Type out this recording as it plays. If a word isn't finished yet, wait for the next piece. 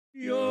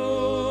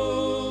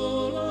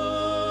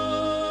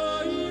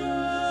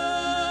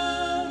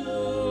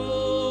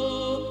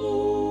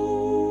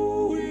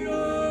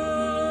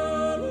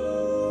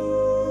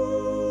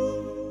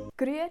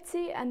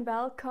and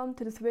welcome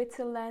to the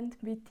Switzerland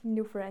Meeting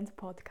New Friends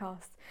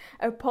podcast,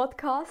 a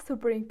podcast to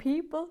bring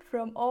people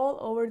from all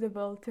over the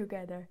world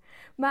together.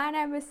 My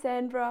name is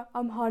Sandra,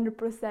 I'm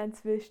 100%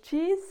 Swiss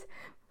cheese,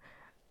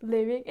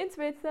 living in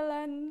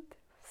Switzerland.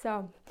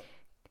 So,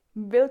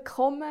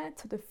 willkommen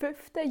zu der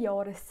 5.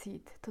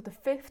 Jahreszeit, to the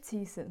 5th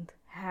season.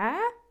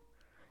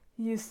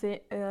 You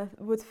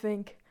would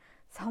think,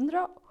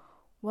 Sandra,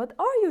 what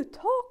are you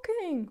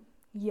talking?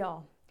 Yeah.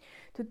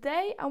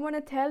 Today I want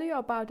to tell you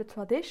about a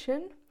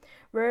tradition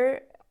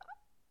where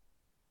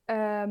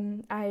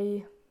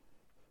I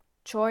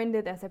joined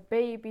it as a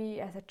baby,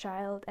 as a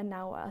child, and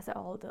now as an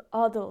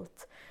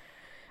adult.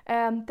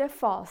 The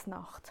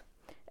Fasnacht.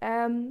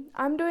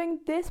 I'm doing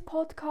this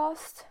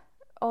podcast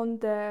on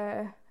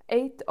the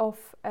 8th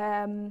of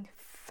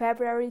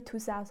February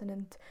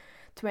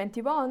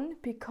 2021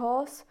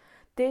 because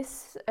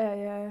this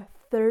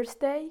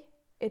Thursday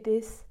it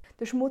is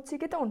der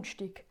schmutzige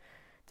Donnerstag.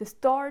 The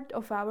start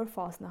of our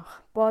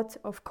Fasnacht. But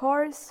of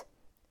course,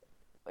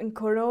 in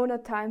Corona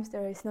times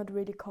there is not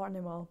really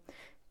carnival,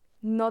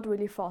 not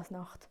really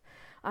Fasnacht.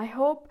 I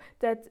hope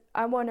that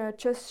I want to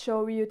just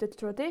show you the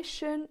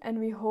tradition and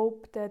we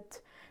hope that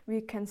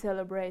we can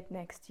celebrate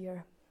next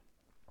year.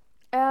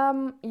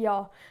 I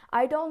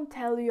don't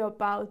tell you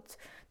about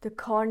the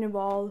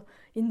carnival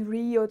in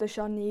Rio de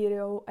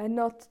Janeiro and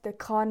not the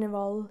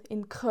carnival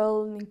in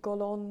Köln, in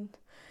Cologne,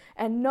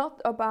 and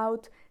not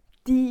about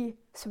the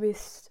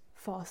Swiss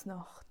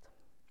Fasnacht,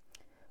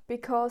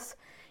 because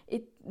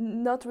it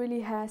not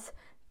really has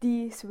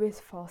the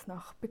Swiss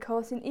Fasnacht,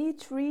 because in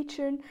each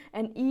region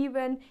and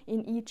even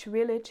in each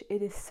village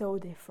it is so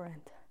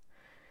different.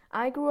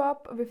 I grew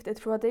up with the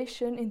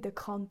tradition in the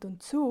Canton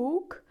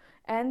Zug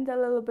and a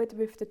little bit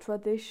with the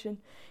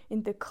tradition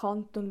in the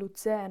Canton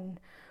Luzern,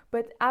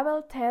 but I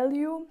will tell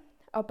you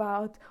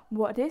about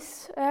what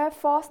is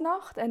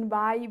Fasnacht and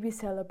why we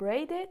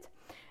celebrate it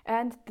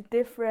and the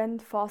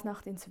different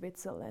Fasnacht in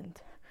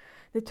Switzerland.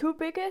 The two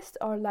biggest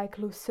are like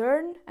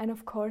Lucerne and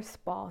of course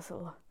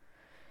Basel.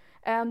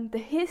 The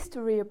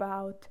history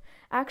about,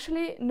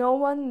 actually no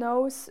one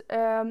knows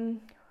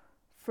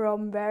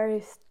from where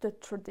is the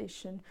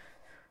tradition.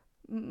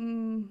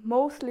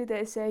 Mostly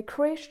they say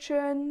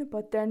Christian,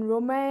 but then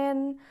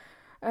Roman,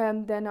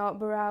 then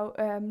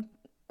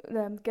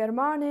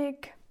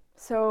Germanic,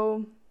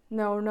 so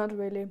no, not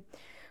really.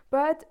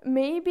 But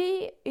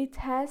maybe it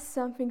has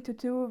something to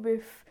do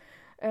with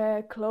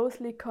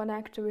closely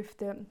connected with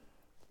the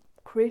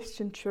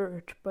Christian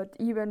church, but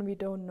even we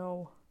don't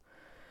know.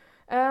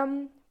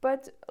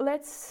 But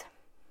let's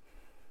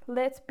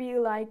be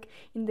like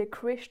in the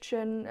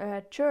Christian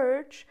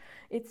church.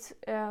 It's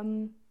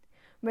when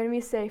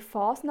we say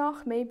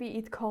Fasnacht, maybe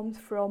it comes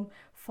from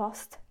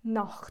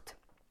Fastnacht,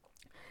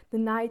 the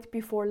night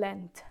before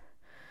Lent.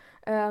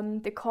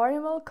 The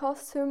carnival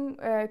costume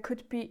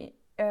could be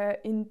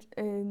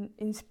in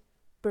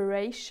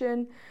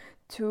inspiration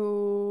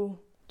to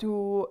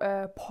do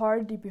a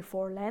party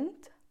before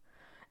Lent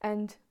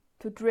and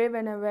to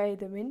driven away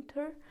the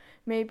winter,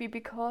 maybe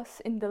because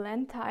in the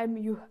Lent time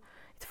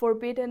it's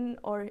forbidden,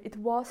 or it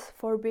was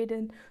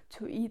forbidden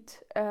to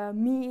eat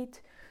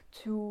meat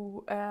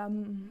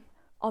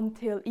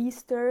until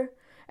Easter,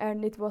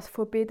 and it was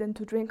forbidden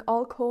to drink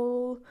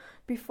alcohol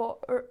before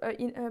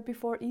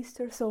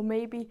Easter. So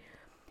maybe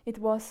it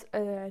was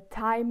a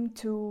time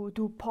to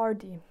do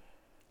party.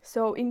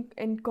 So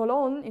in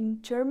Cologne,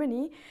 in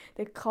Germany,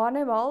 the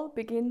carnival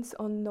begins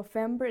on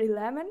November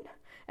 11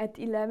 at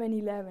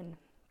 11:11.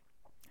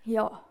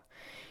 Yeah,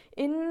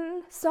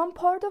 in some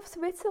part of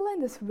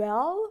Switzerland as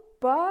well,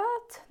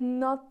 but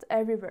not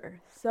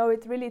everywhere. So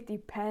it really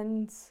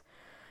depends.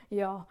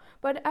 Yeah,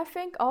 but I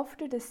think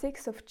after the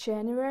 6th of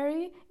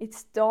January, it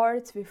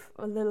starts with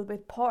a little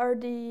bit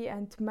party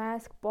and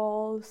mask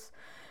balls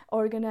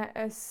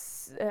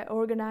organized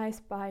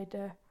by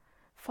the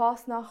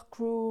Fasnacht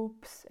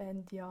groups,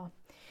 and yeah.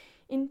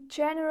 In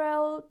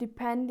general,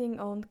 depending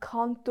on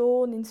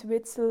canton in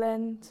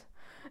Switzerland,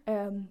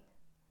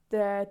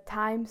 the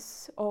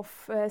times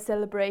of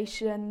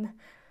celebration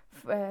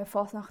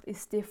Fasnacht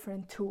is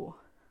different too.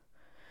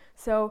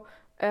 So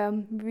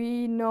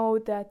we know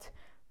that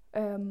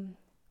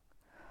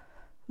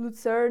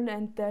Luzern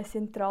and the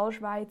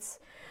Zentralschweiz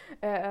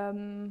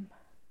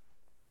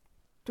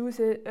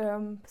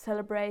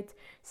celebrate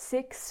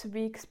 6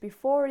 weeks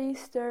before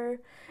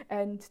Easter,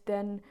 and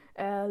then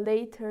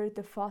later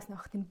the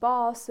Fasnacht in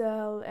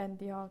Basel,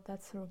 and yeah,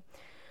 that's true.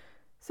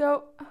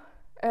 So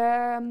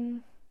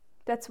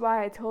that's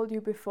why I told you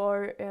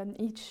before, in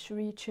each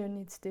region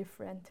it's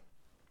different.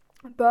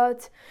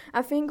 But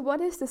I think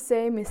what is the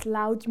same is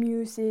loud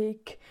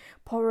music,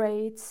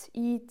 parades,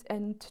 eat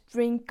and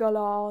drink a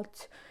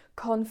lot,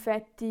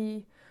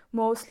 confetti,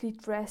 mostly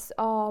dress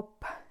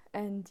up,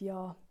 and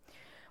yeah.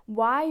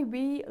 Why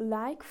we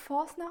like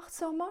Fasnacht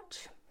so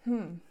much?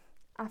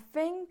 I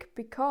think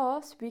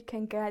because we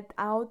can get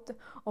out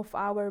of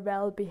our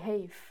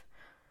well-behave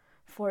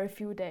for a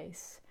few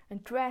days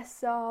and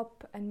dress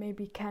up and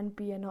maybe can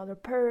be another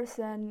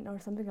person or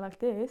something like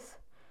this.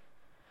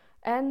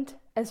 And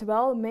as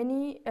well,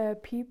 many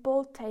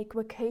people take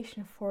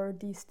vacation for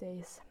these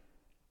days.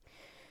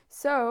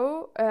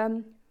 So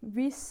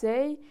we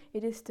say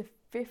it is the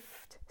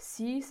 5th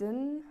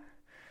season,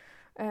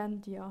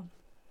 and yeah.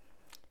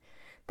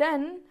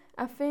 Then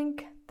I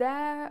think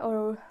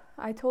or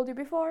I told you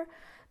before,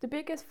 the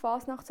biggest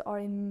Fasnachts are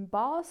in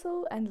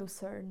Basel and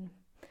Lucerne.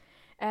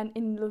 And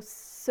in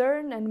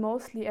Lucerne and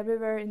mostly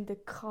everywhere in the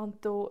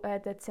Kanton,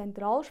 the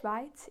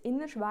Zentralschweiz,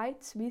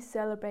 Innerschweiz, we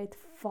celebrate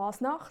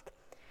Fasnacht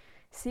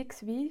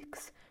 6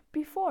 weeks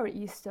before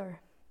Easter.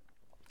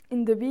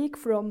 In the week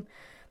from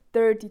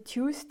Dirty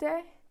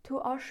Tuesday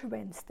to Ash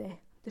Wednesday,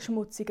 der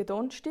schmutzige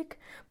Donnerstag,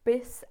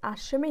 bis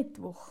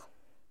Aschermittwoch.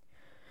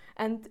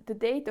 And the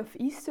date of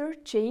Easter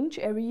change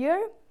every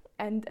year,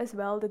 and as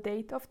well the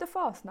date of the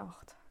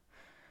Fasnacht.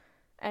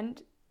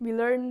 And we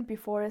learn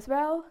before as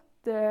well,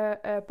 the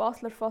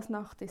Basler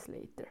Fasnacht is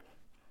later.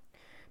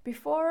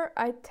 Before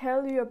I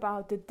tell you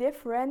about the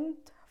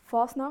different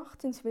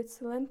Fasnachts in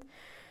Switzerland,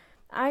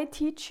 I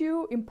teach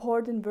you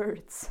important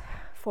words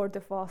for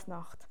the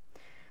Fasnacht.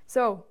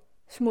 So,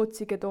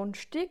 schmutzige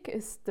Donnerstag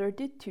is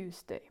Dirty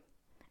Tuesday.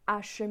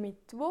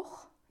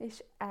 Aschermittwoch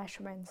is Ash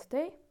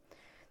Wednesday.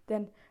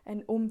 Then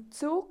an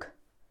Umzug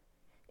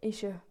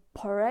is a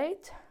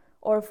parade,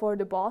 or for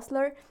the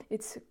Basler,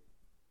 it's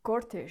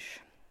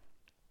Cortège.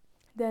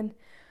 Then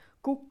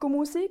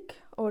Guckenmusik,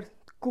 or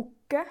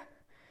Gucke,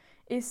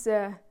 is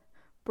a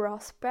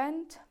brass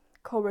band,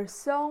 cover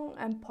song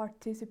and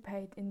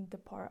participate in the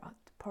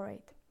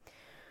parade.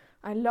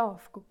 I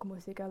love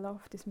Guckenmusik, I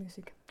love this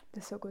music,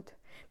 that's so good.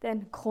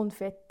 Then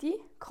Confetti.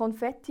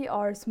 Confetti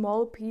are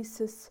small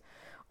pieces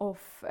of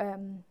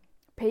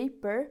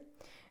paper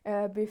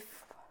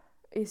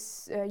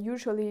is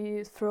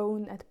usually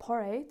thrown at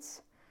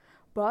parades,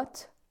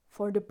 but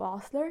for the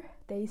Basler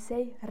they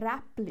say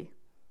Räppli.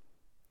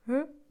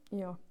 Huh?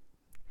 Yeah.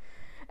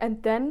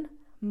 And then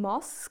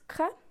mask,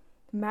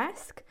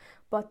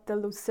 but the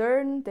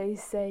Lucerne they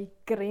say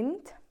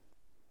Grind.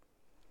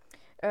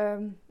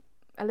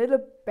 A little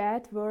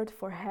bad word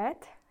for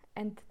head,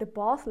 and the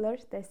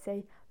Baslers they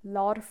say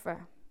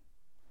Larve.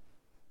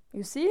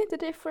 You see the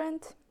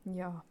difference?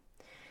 Yeah.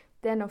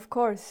 Then of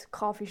course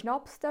Kaffee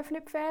Schnaps darf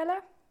nicht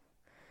fehlen.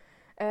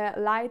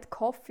 Light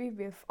coffee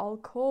with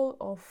alcohol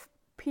of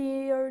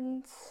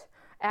pears,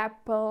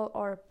 apple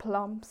or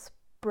plums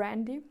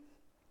brandy.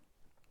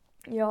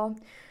 Yeah,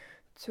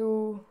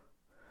 to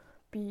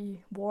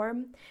be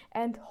warm.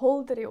 And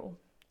Holdrio,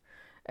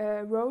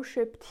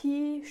 rosehip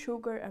tea,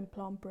 sugar and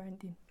plum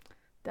brandy.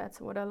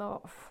 That's what I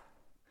love.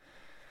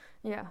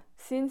 Yeah,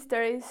 since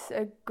there is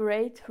a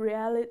great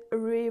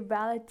rivalry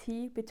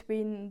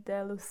between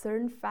the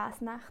Lucerne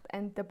Fasnacht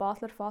and the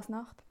Basler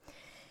Fasnacht,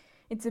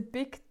 it's a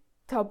big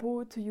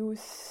taboo to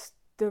use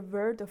the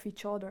word of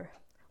each other.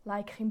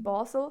 Like in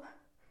Basel,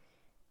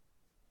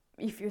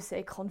 if you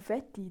say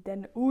confetti,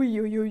 then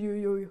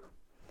ui.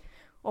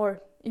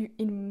 Or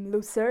in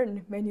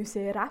Lucerne, when you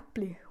say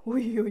Räppli,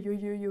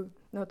 ui,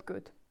 not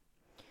good.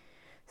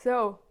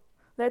 So,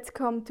 let's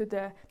come to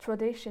the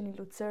tradition in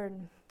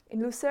Lucerne.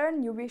 In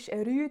Lucerne, you wish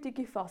a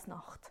rüdige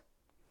Fasnacht.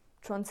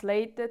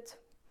 Translated,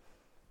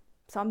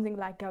 something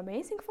like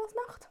amazing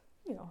Fasnacht?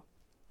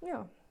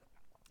 Yeah.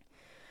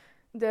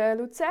 The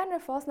Luzerner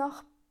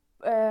Fasnacht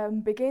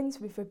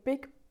begins with a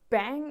big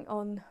bang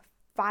on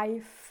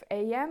 5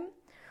 a.m.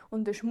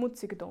 on the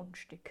schmutzige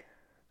Donnerstag.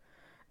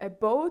 A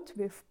boat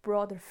with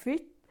brother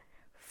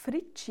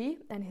Fritschi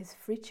and his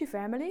Fritschi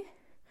family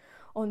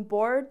on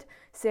board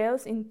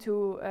sails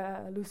into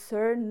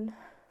Lucerne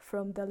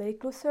from the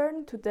Lake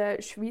Lucerne to the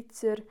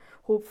Schweizer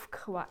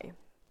Hofquai.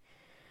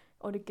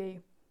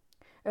 Okay.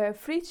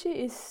 Fritschi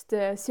is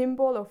the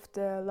symbol of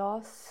the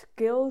last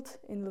guild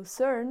in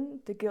Lucerne,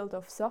 the Guild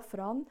of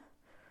Saffron.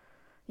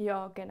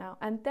 Ja, genau.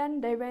 And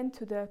then they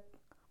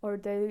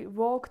they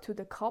walk to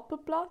the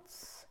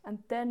Kappelplatz, and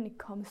then it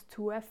comes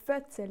to a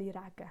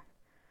Fötzeli-Regen,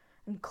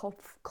 and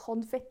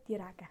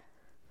Konfetti-Regen.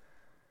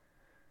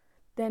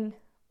 Then,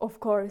 of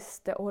course,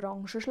 the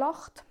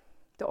Orangenschlacht,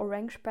 the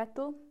Orange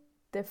Battle,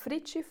 the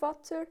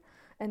Fritschi-Fatzer,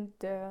 and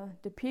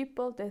the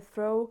people, they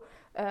throw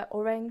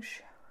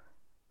orange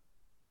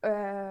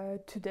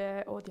to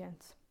the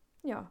audience.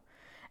 Yeah.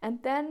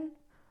 And then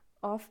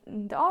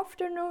in the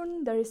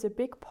afternoon there is a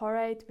big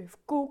parade with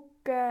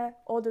Gucke,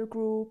 other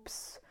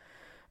groups,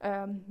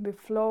 with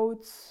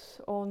floats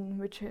on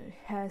which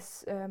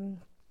has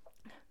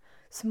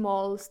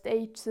small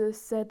stages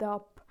set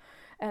up,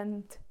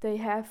 and they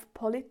have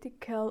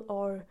political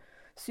or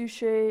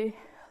sujet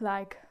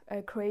like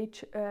a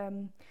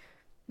creature.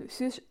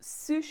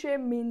 Sujet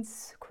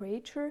means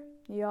creature,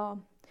 yeah.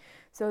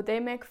 So they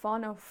make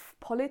fun of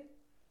political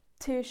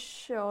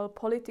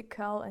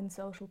and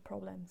social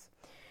problems.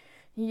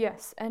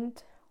 Yes,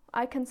 and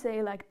I can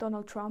say like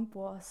Donald Trump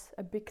was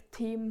a big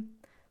theme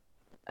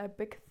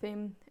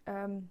in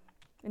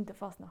the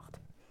Fasnacht,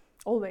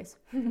 always.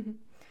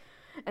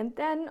 And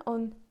then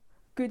on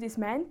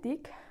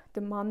Güdismäntig,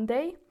 the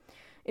Monday,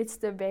 it's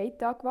the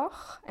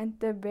Wehtagwach and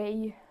the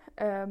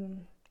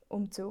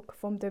Umzug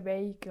from the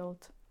Way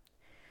Guild.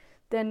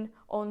 Then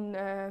on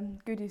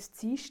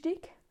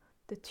Dienstag,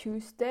 the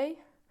Tuesday,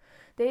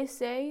 they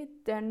say,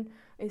 then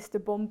is the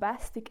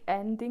bombastic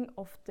ending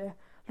of the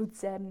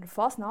Luzerner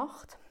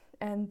Fasnacht,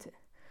 and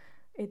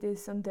it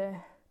is on the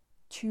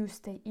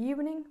Tuesday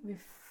evening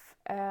with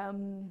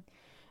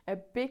a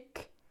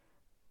big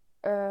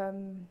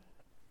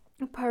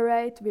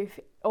parade with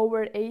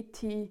over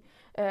 80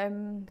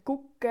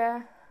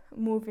 Gucke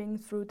moving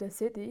through the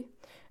city,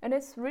 and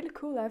it's really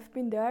cool. I've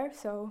been there,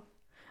 so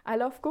I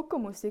love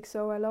Gucke-Musik,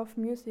 so I love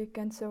music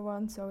and so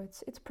on, so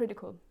it's pretty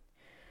cool.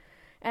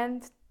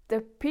 And the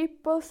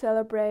people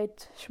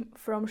celebrate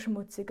from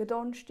Schmutziger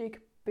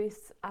Donnerstag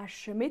bis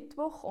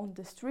Aschermittwoch on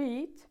the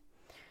street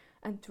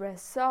and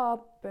dress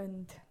up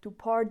and do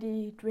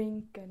party,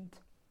 drink, and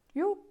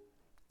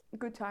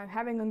good time,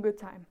 having a good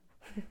time.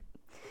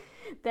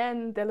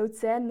 Then the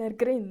Luzerner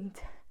Grind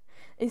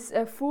is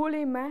a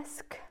fully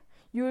mask,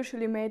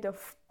 usually made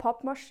of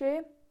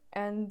papier-mâché,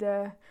 and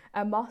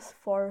a mask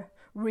for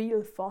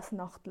real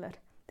Fasnachtler,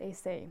 they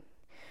say.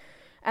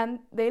 And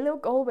they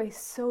look always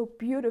so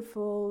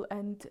beautiful,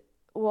 and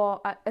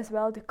as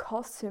well the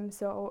costume.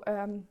 So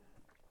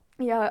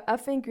I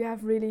think you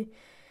have really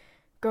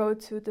go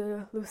to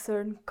the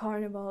Lucerne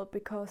Carnival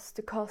because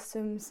the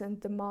costumes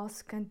and the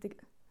mask and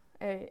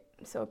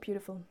so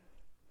beautiful.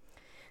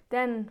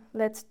 Then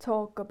let's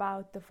talk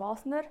about the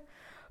Fasner.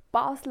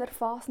 Basler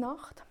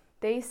Fasnacht.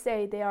 They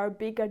say they are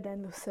bigger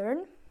than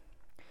Lucerne,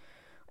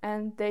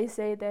 and they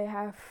say they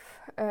have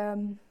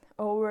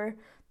over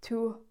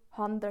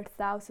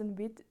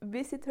 200,000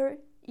 visitors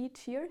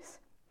each year.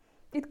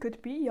 It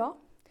could be, yeah,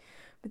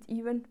 but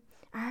even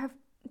I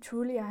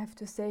have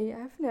to say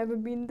I've never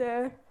been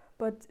there,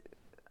 but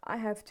I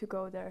have to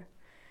go there.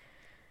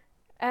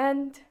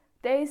 And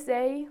they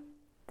say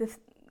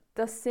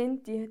das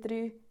sind die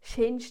 3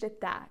 schönsten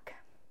Tage.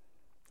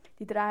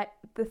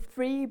 The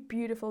 3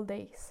 beautiful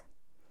days.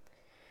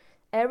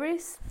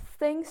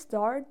 Everything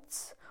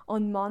starts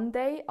on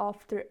Monday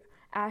after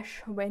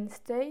Ash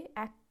Wednesday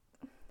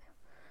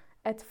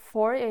at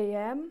 4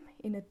 a.m.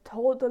 in a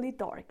totally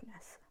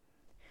darkness.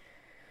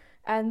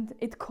 And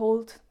it's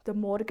called the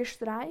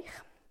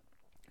Morgenstreich.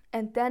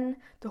 And then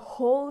the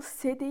whole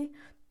city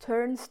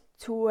turns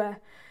to a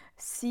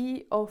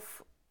sea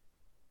of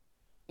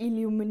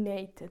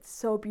illuminated.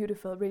 So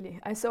beautiful, really.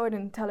 I saw it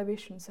on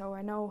television, so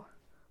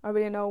I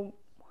really know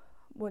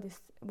what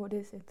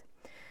is it.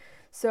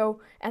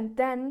 So, and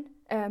then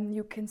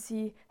you can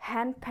see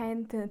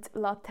hand-painted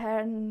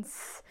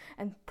lanterns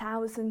and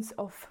thousands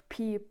of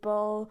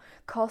people,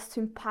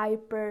 costume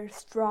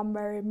pipers,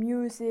 drummer,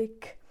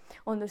 music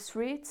on the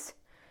streets,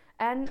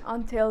 and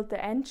until the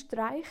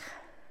Endstreich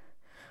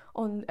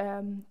on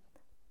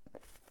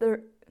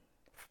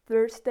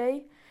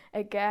Thursday.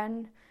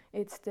 Again,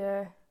 it's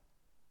the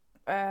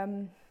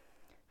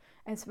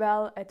as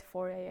well at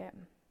 4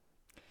 a.m.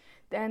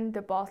 Then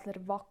the Basler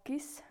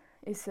Wackis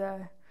is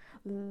a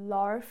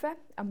larva,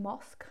 a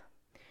mask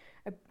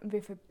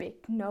with a big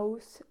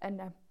nose and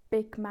a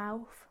big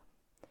mouth.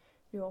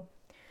 Yeah.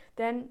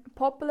 Then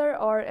popular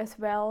are as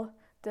well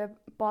the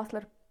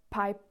Basler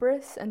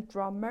pipers and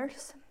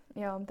drummers.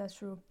 Yeah, that's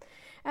true.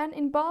 And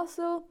in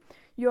Basel,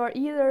 you are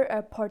either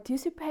a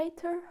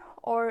participator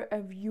or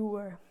a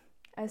viewer.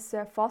 As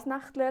a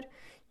Fasnachtler,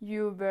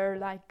 you wear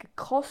like a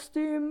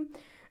costume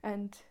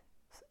and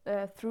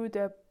through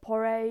the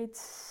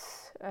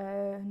parades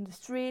in the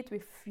street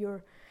with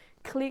your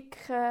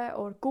clique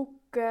or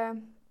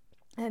Gucke,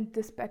 and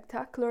the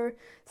spectacular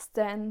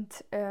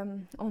stand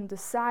on the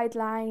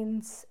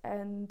sidelines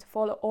and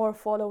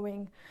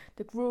following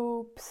the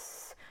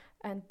groups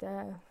and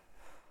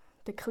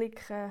the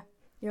clique.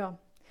 Yeah.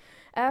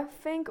 I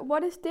think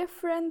what is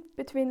different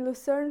between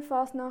Lucerne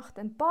Fasnacht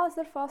and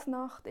Basler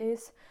Fasnacht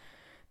is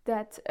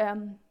that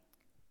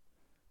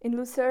in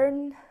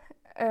Lucerne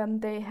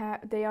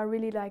they are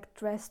really like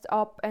dressed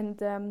up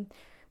and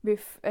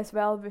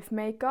with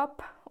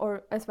makeup,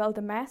 or as well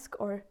the mask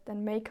or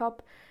then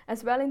makeup.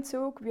 As well in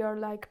Zug we are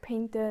like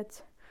painted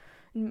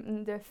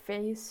in the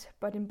face,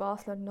 but in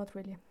Basler not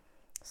really.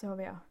 So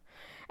yeah.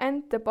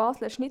 And the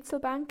Basler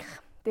Schnitzelbank,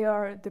 they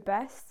are the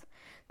best.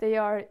 They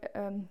are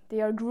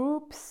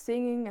groups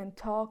singing and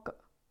talk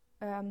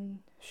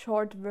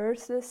short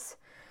verses,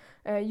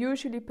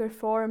 usually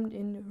performed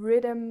in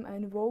rhythm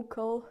and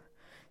vocal.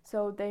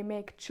 So they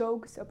make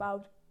jokes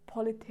about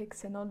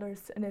politics and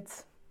others, and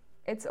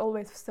it's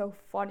always so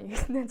funny.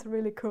 That's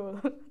really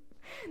cool.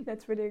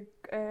 That's really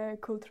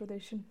cool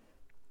tradition.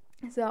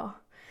 So,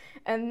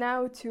 and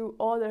now to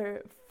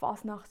other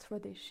Fasnacht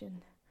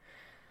tradition.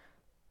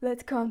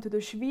 Let's come to the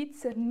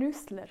Schweizer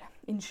Nüssler.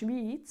 In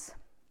Schweiz,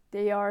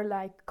 they are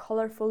like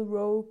colorful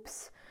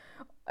robes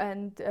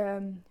and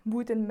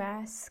wooden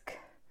mask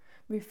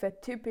with a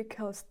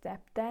typical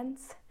step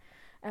dance.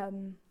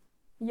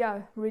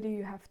 Yeah, really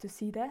you have to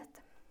see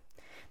that.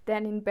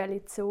 Then in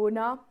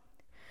Bellinzona,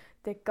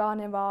 the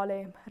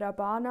Carnevale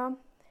Rabana.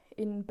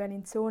 In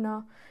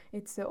Bellinzona,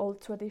 it's the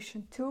old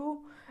tradition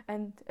too,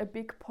 and a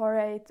big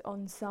parade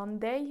on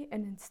Sunday,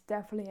 and it's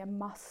definitely a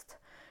must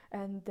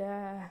and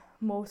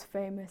most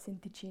famous in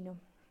Ticino.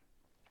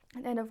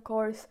 And then of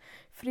course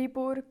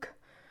Fribourg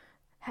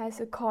has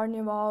a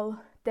carnival.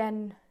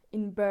 Then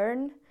in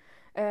Bern,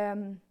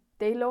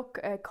 they look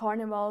a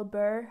carnival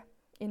bear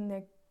in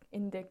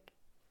the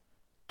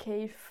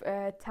cave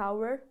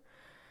tower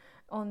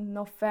on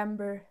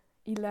November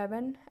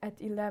 11 at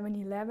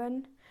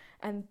 11:11,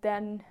 and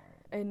then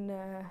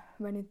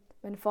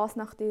when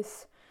Fasnacht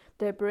is,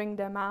 they bring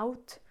them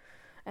out,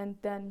 and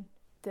then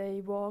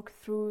they walk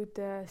through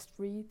the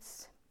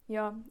streets.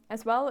 Yeah,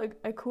 as well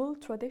a cool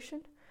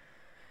tradition.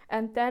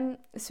 And then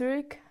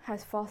Zurich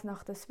has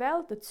Fasnacht as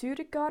well, the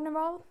Zurich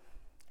Carnival,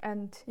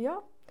 and yeah,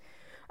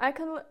 I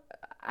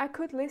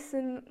could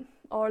listen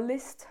or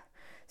list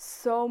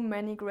so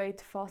many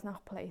great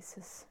Fasnacht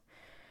places.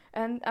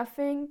 And I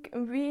think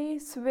we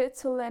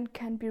Switzerland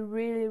can be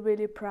really,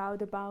 really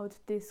proud about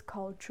this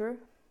culture.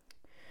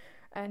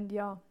 And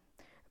yeah,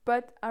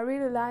 but I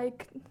really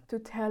like to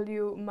tell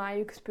you my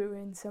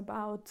experience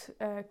about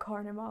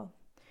Carnival.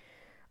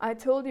 I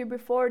told you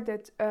before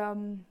that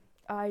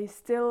I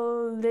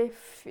still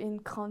live in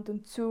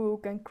Canton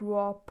Zug and grew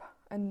up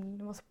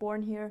and was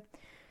born here.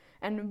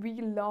 And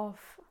we love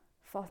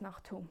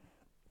Fasnacht too.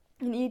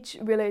 In each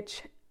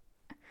village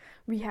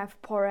we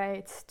have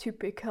parades,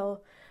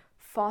 typical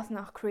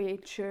Fasnacht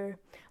creature,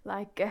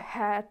 like a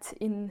hat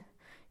in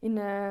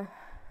a,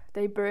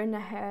 they burn a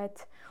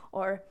hat,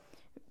 or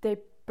they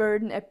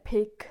burn a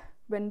pig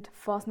when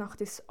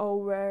Fasnacht is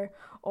over,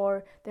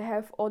 or they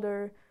have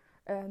other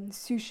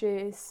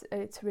sujets.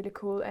 It's really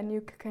cool, and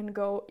you can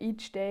go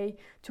each day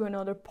to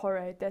another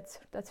parade.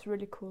 That's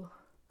really cool.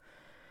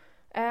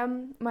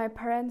 My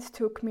parents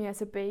took me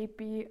as a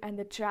baby and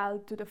a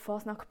child to the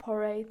Fasnacht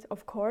parade,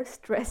 of course,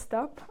 dressed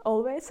up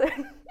always.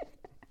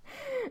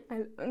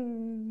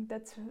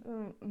 That's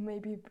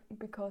maybe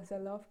because I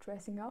love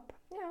dressing up.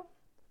 Yeah,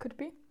 could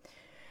be.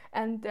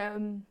 And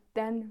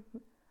then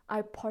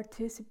I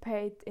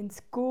participate in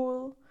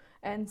school,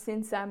 and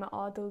since I'm an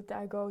adult,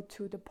 I go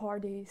to the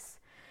parties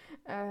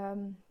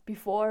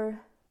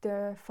before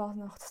the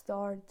Fasnacht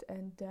start,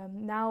 and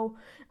now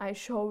I'm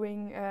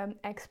showing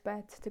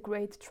expat the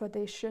great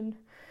tradition,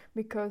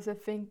 because I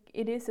think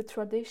it is a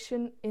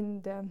tradition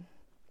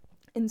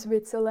in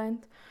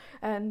Switzerland,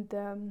 and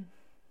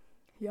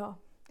yeah,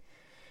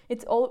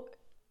 it's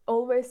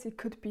always it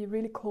could be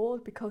really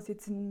cold because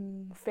it's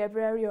in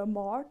February or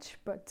March,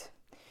 but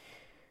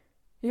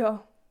yeah,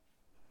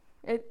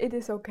 it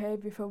is okay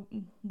with a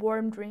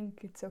warm drink.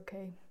 It's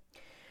okay.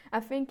 I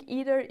think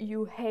either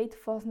you hate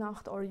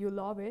Fasnacht or you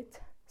love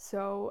it.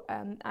 So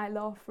I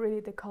love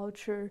really the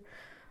culture,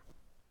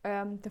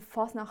 the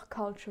Fasnacht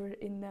culture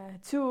in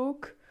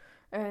Zug,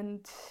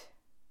 and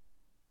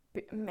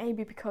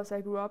maybe because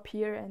I grew up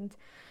here and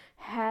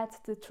had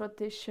the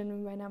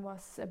tradition when I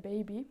was a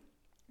baby.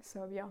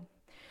 So yeah,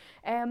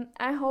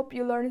 I hope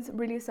you learned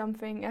really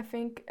something. I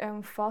think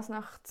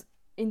Fasnacht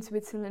in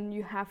Switzerland,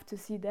 you have to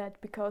see that,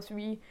 because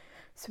we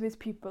Swiss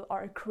people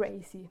are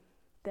crazy.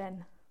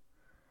 Then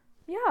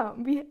yeah,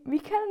 we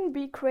can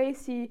be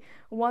crazy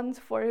once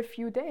for a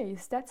few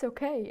days. That's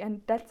okay,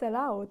 and that's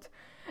allowed.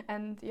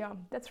 And yeah,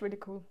 that's really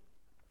cool.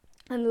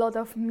 And a lot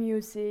of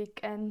music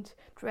and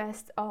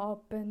dressed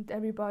up and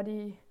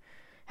everybody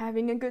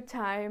having a good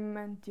time.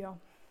 And yeah,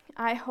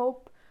 I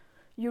hope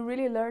you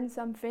really learn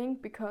something,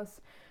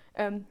 because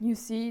you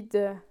see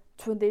the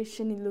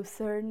tradition in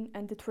Lucerne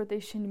and the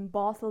tradition in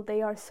Basel,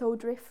 they are so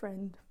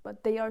different,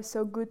 but they are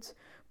so good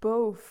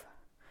both.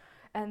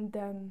 And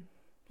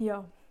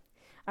yeah,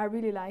 I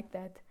really like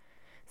that.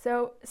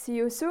 So see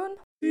you soon.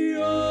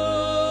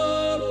 Yeah.